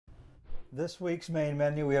This week's main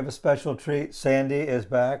menu, we have a special treat. Sandy is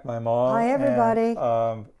back, my mom. Hi, everybody.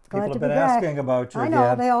 And, people have to been be back. asking about you I know,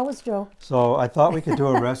 again. they always do. So I thought we could do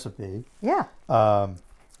a recipe. Yeah.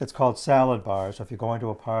 It's called salad bars. So if you're going to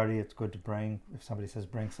a party, it's good to bring, if somebody says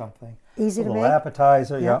bring something. Easy a to little make?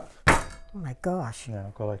 appetizer, Yeah. yeah. Oh my gosh. Yeah,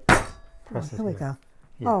 go like this. Oh, Press it here we go.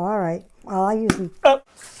 Yeah. Oh, all right. Well, I usually... Put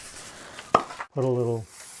a little,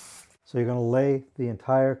 so you're going to lay the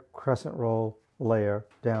entire crescent roll layer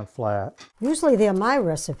down flat. Usually they're my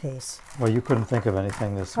recipes. Well, you couldn't think of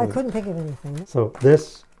anything this I week. couldn't think of anything. So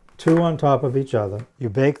this, two on top of each other. You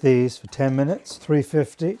bake these for 10 minutes,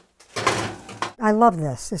 350. I love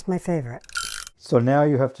this. It's my favorite. So now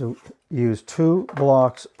you have to use 2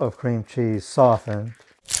 blocks of cream cheese softened.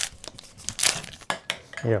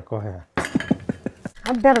 Yeah, go ahead.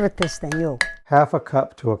 I'm better at this than you. Half a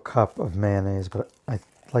cup to a cup of mayonnaise, but I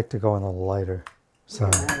like to go on the lighter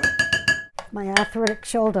side. My arthritic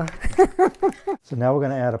shoulder. So now we're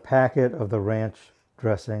going to add a packet of the ranch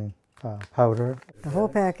dressing powder. The whole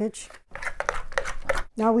package.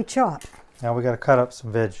 Now we chop. Now we got to cut up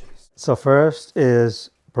some veggies. So first is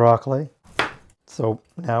broccoli. So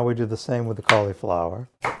now we do the same with the cauliflower.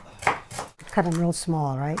 Cut them real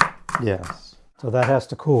small, right? Yes. So that has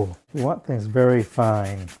to cool. You want things very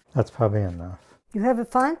fine. That's probably enough. You have it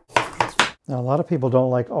fine? Now a lot of people don't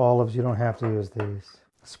like olives. You don't have to use these.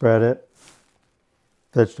 Spread it.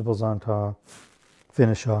 Vegetables on top.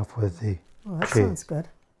 Finish off with the Oh, that cheese. sounds good.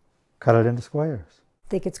 Cut it into squares.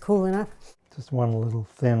 Think it's cool enough? Just one little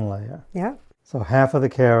thin layer. Yeah. So half of the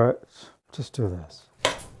carrots, just do this.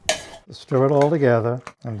 Stir it all together,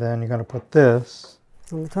 and then you're going to put this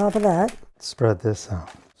On the top of that. Spread this out.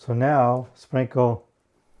 So now sprinkle,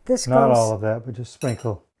 This not goes... all of that, but just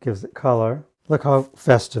sprinkle. Gives it color. Look how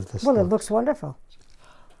festive this Well, looks. it looks wonderful.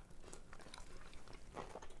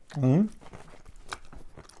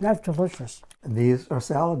 That's delicious. And these are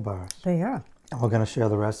salad bars. They are. And we're going to share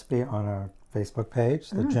the recipe on our Facebook page,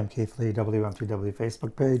 the Jim Keithley WMTW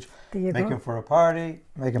Facebook page. There you Make go. them for a party.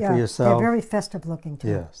 Make them for They're yourself. very festive looking too.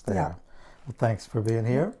 Yes, they are. Well, thanks for being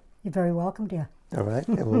here. You're very welcome, dear. All right.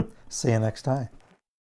 And we'll see you next time.